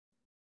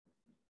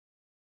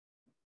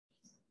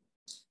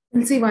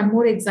We'll see one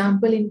more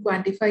example in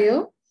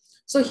quantifier.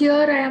 So here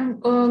I am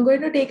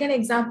going to take an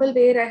example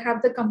where I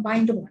have the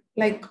combined one,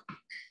 like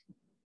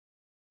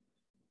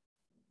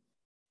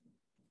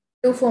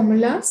two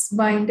formulas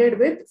binded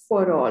with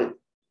for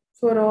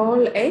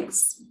all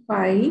x,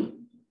 phi,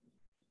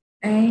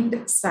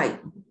 and psi.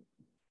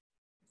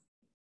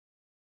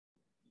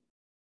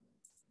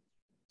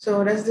 So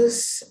what does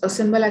this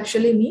symbol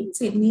actually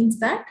means? It means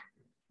that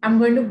I'm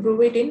going to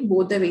prove it in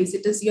both the ways.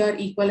 It is your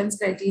equivalence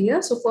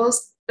criteria. So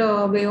first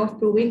way of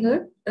proving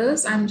it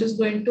is I'm just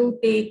going to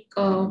take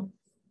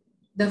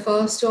the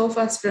first of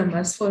as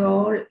premise for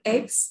all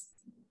x,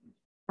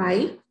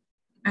 pi,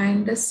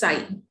 and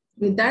psi.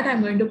 With that,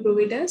 I'm going to prove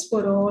it as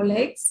for all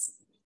x,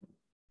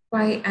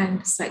 pi,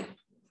 and psi.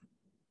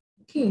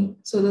 Okay,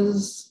 so this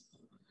is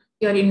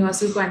your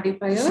universal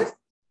quantifier.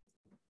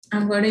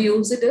 I'm going to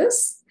use it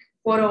as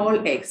for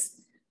all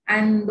x.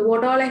 And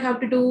what all I have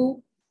to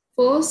do?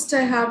 First,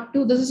 I have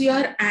to, this is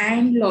your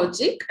AND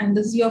logic, and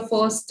this is your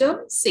first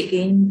term,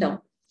 second term.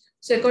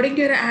 So according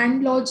to your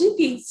AND logic,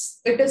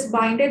 it is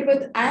binded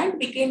with AND,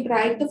 we can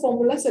write the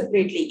formula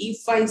separately.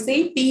 If I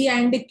say P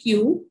and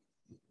Q,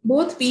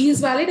 both P is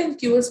valid and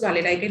Q is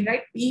valid. I can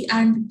write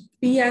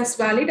P as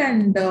valid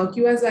and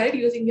Q as valid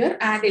using your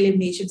AND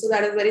elimination. So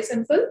that is very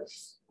simple.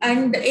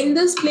 And in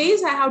this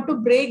place, I have to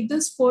break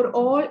this for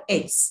all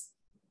x.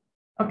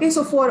 Okay,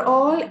 so for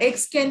all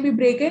x can be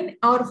broken,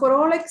 or for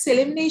all x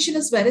elimination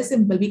is very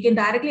simple. We can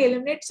directly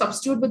eliminate,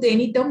 substitute with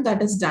any term,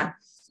 that is done.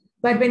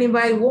 But when if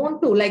I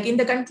want to, like in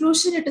the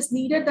conclusion, it is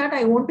needed that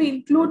I want to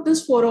include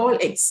this for all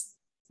x.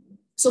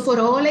 So for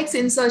all x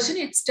insertion,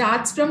 it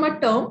starts from a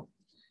term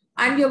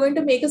and you're going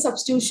to make a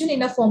substitution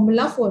in a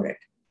formula for it.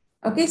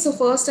 Okay, so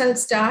first I'll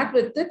start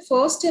with the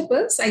first step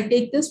is I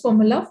take this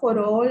formula for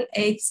all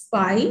x,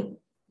 pi,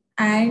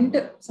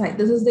 and sorry,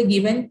 this is the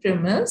given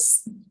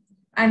premise.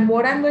 And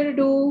what I'm going to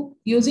do,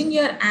 using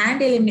your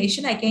AND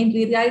elimination, I can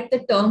rewrite the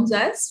terms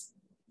as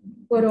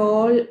for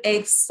all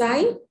x,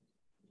 psi,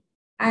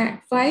 and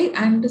phi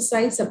and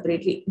psi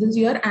separately. This is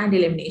your AND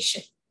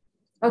elimination.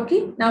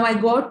 Okay, now I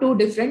got two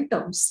different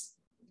terms.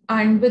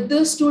 And with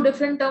these two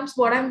different terms,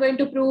 what I'm going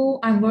to prove,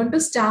 I'm going to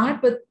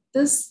start with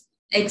this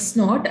x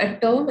naught, a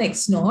term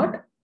x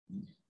naught.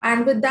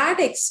 And with that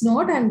x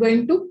naught, I'm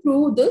going to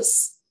prove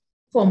this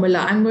formula.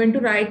 I'm going to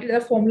write the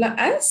formula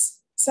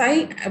as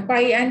psi,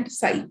 pi, and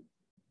psi.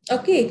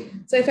 Okay,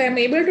 so if I'm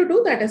able to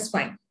do that is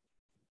fine.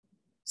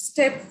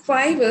 Step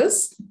 5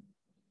 is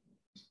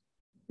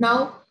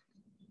now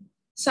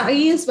psi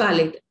is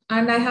valid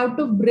and I have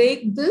to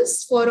break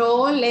this for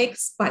all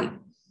x, pi.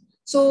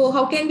 So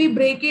how can we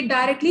break it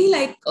directly?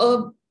 Like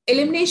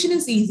elimination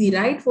is easy,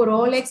 right? For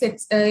all x,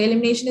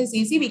 elimination is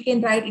easy. We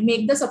can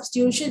make the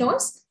substitution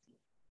as,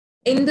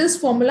 in this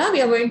formula,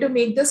 we are going to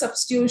make the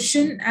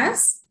substitution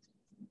as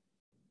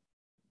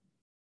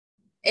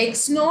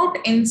x naught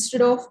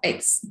instead of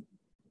x.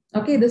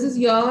 Okay, this is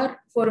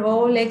your for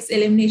all x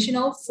elimination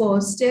of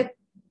first step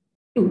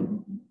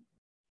 2.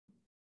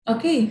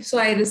 Okay, so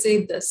I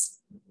received this.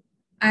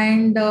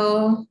 And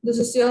this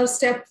is your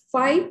step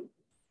 5.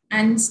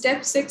 And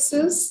step 6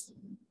 is,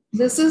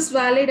 this is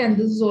valid and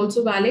this is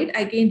also valid.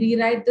 I can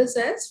rewrite this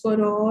as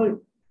for all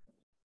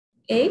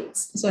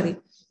x, sorry,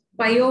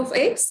 pi of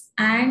x,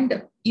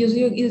 and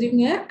using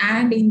here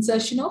and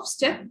insertion of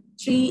step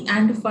 3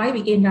 and 5,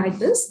 we can write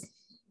this.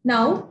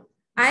 Now,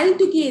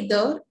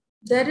 altogether,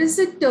 there is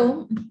a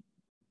term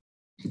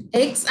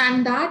x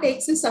and that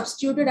x is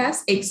substituted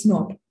as x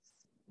naught.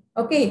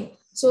 Okay,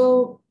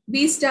 so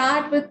we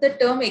start with the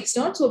term x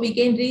naught. So we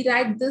can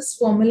rewrite this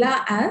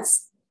formula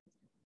as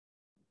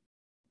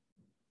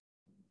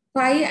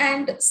phi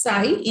and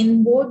psi.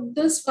 In both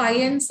this phi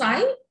and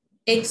psi,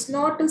 x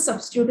naught is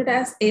substituted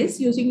as s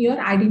using your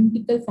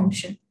identical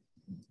function.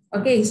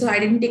 Okay, so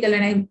identical,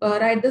 and I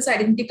write this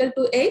identical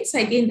to x,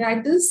 I can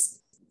write this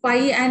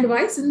phi and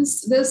y.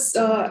 Since this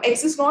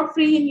x is not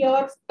free in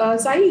your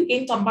psi, you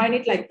can combine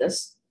it like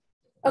this.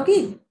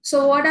 Okay,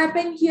 so what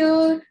happened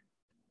here?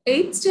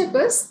 8th step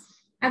is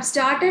I've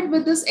started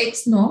with this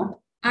x naught,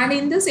 and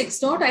in this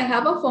x naught, I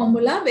have a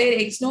formula where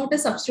x naught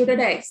is substituted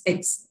as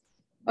x.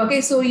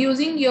 Okay, so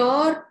using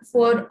your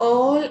for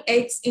all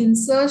x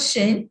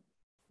insertion,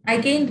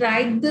 I can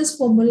write this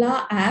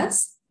formula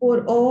as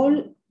for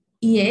all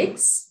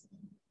ex,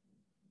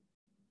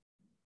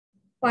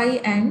 pi,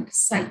 and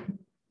psi.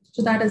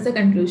 So that is the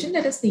conclusion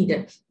that is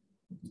needed.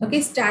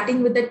 Okay,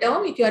 starting with the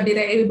term, if you are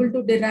able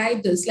to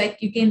derive this, like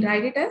you can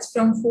write it as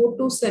from 4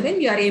 to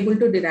 7, you are able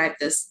to derive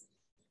this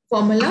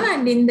formula,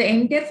 and in the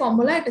entire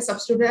formula, it is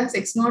substituted as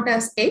x naught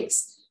as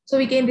x. So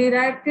we can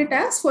rewrite it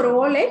as for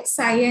all x,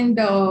 psi and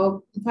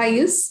phi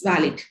is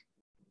valid.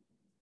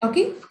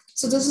 Okay,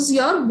 so this is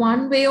your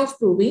one way of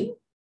proving.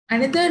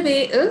 Another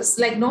way is,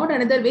 like not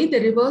another way, the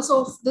reverse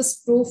of this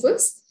proof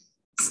is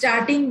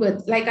starting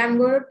with, like I'm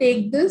going to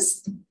take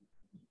this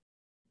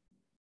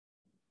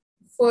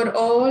for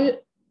all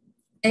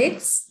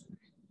x,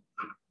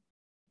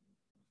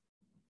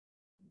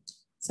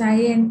 psi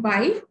and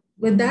pi.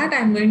 With that,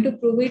 I'm going to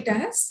prove it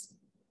as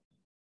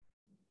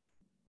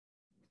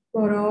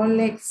for all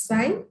x,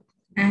 psi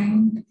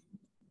and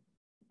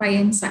pi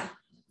and psi.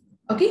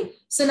 Okay,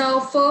 so now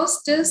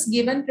first is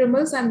given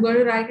premise. I'm going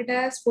to write it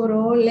as for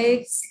all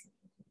x,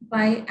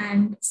 pi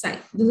and psi.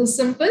 This is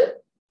simple.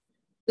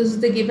 This is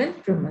the given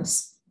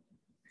premise.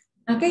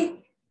 Okay,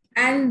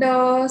 and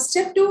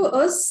step 2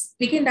 is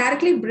we can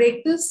directly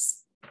break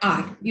this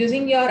R.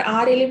 Using your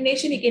R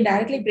elimination, you can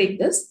directly break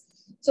this.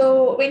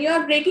 So when you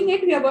are breaking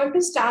it, we are going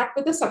to start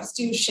with a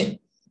substitution.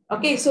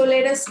 Okay, so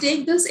let us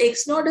take this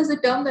x naught as a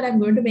term that I'm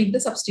going to make the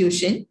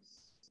substitution.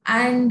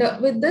 And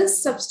with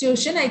this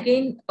substitution, I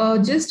can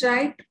just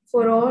write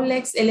for all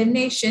x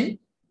elimination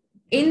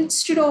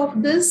instead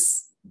of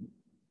this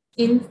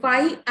in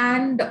phi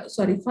and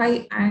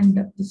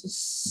this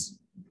is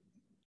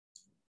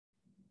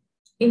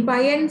in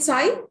pi and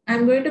psi.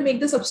 I'm going to make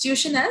the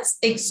substitution as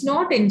x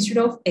naught instead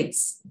of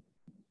x.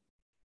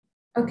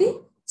 Okay,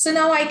 so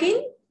now I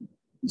can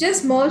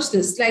just merge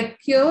this like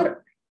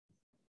here,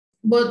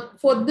 but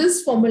for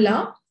this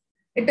formula,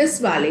 it is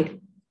valid.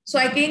 So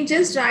I can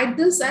just write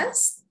this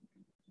as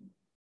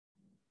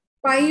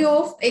pi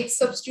of x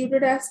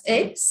substituted as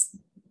x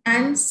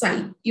and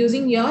psi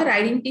using your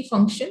identical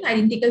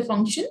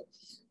function.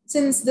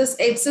 Since this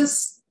x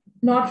is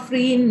not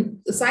free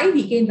in psi,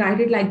 we can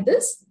write it like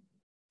this.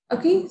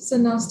 Okay, so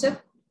now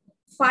step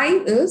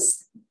 5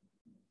 is,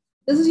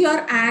 this is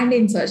your AND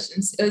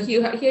insertions.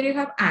 Here you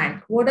have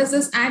AND. What does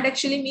this AND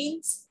actually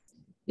means?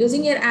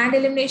 Using your AND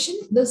elimination,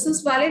 this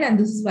is valid and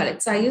this is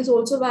valid. Psi is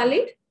also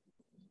valid.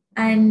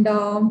 And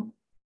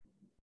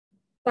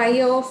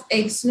pi of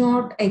x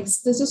naught x,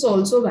 this is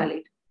also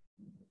valid.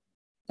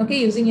 Okay,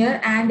 using your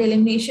AND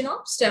elimination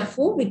of step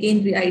 4, we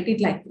can write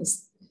it like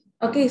this.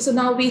 Okay, so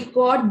now we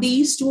got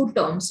these two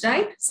terms,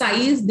 right? Psi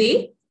is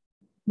there,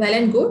 well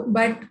and good,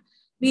 but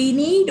we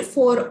need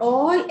for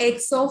all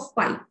x of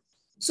pi.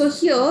 So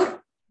here,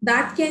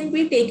 that can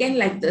be taken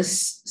like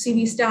this. See,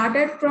 we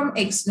started from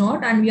x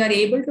naught and we are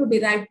able to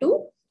derive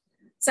to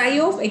psi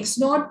of x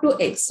naught to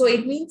x. So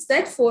it means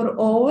that for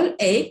all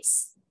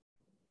x,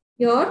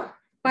 your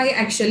pi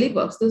actually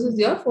works. This is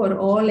your for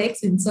all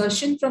x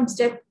insertion from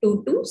step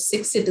 2 to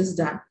 6. It is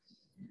done.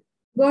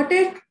 Got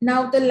it?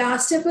 Now the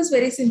last step is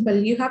very simple.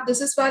 You have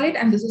this is valid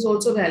and this is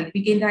also valid.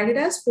 We can write it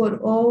as for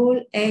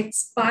all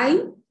x pi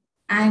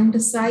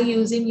and psi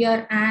using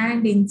your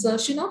AND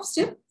insertion of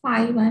step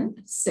 5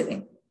 and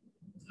 7.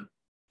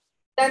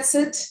 That's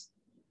it.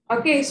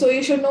 Okay, so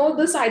you should know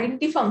this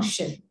identity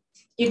function.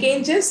 You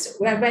can just,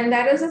 when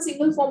there is a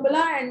single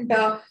formula and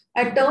a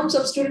term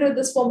substituted with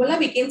this formula,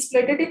 we can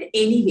split it in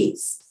any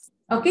ways.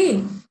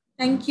 Okay,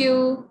 thank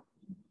you.